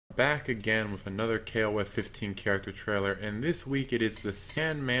Back again with another KOF 15 character trailer, and this week it is the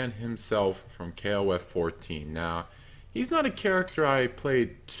Sandman himself from KOF 14. Now, he's not a character I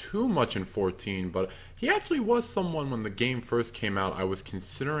played too much in 14, but he actually was someone when the game first came out I was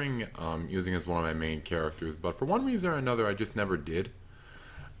considering using as one of my main characters, but for one reason or another I just never did.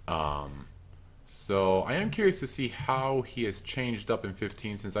 So I am curious to see how he has changed up in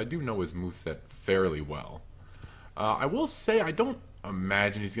 15 since I do know his moveset fairly well. I will say I don't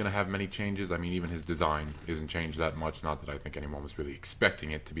imagine he's going to have many changes. I mean, even his design isn't changed that much. Not that I think anyone was really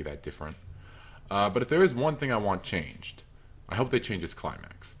expecting it to be that different. But if there is one thing I want changed, I hope they change his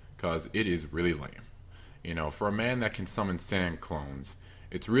climax, because it is really lame. You know, for a man that can summon sand clones,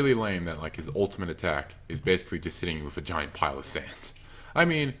 it's really lame that like his ultimate attack is basically just hitting you with a giant pile of sand. I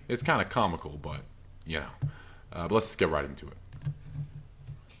mean, it's kind of comical, but, you know. But let's just get right into it.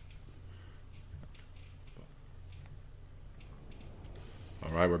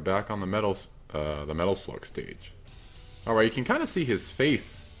 Alright, we're back on the Metal Slug stage. Alright, you can kind of see his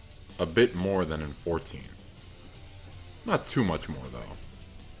face a bit more than in 14. Not too much more, though.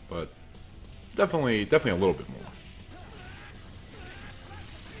 But definitely a little bit more.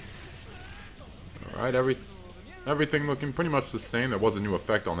 Alright, everything looking pretty much the same. There was a new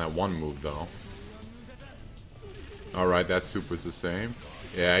effect on that one move, though. Alright, that super's the same.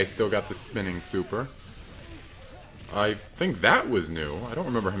 Yeah, he still got the spinning super. I think that was new. I don't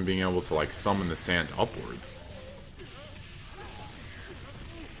remember him being able to, like, summon the sand upwards.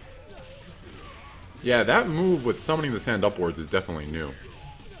 Yeah, that move with summoning the sand upwards is definitely new.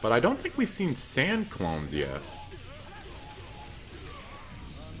 But I don't think we've seen sand clones yet.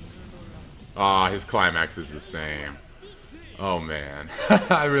 Ah, his climax is the same. Oh, man.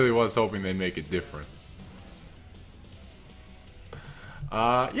 I really was hoping they'd make it different.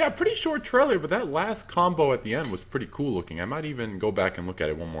 Yeah, pretty short trailer, but that last combo at the end was pretty cool looking. I might even go back and look at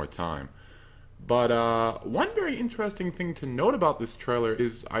it one more time. But one very interesting thing to note about this trailer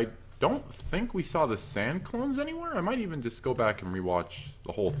is I don't think we saw the sand clones anywhere. I might even just go back and rewatch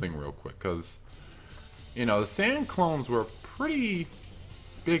the whole thing real quick, because, you know, the sand clones were a pretty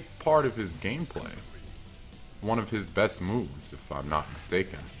big part of his gameplay. One of his best moves, if I'm not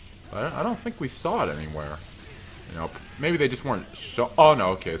mistaken. But I don't think we saw it anywhere. You know, maybe they just weren't oh, no,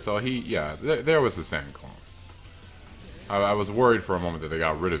 okay, so yeah, there was the sand clone. I was worried for a moment that they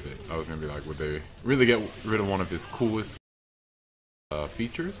got rid of it. I was going to be like, would they really get rid of one of his coolest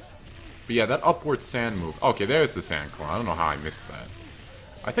features? But yeah, that upward sand move. Okay, there's the sand clone. I don't know how I missed that.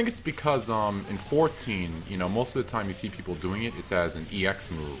 I think it's because in 14, you know, most of the time you see people doing it, it's as an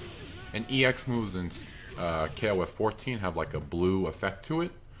EX move. And EX moves in KOF 14 have like a blue effect to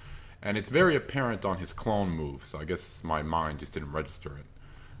it. And it's very apparent on his clone move, so I guess my mind just didn't register it.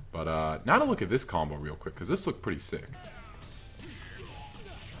 But now to look at this combo real quick, because this looked pretty sick.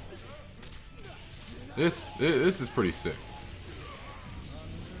 This is pretty sick.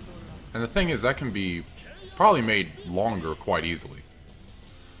 And the thing is, that can be probably made longer quite easily.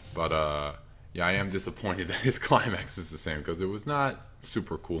 But yeah, I am disappointed that his climax is the same, because it was not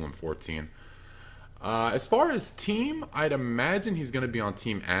super cool in 14. As far as team, I'd imagine he's going to be on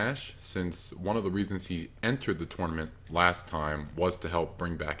Team Ash, since one of the reasons he entered the tournament last time was to help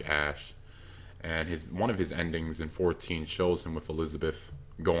bring back Ash. And one of his endings in 14 shows him with Elizabeth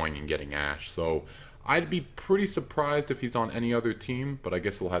going and getting Ash. So I'd be pretty surprised if he's on any other team, but I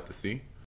guess we'll have to see.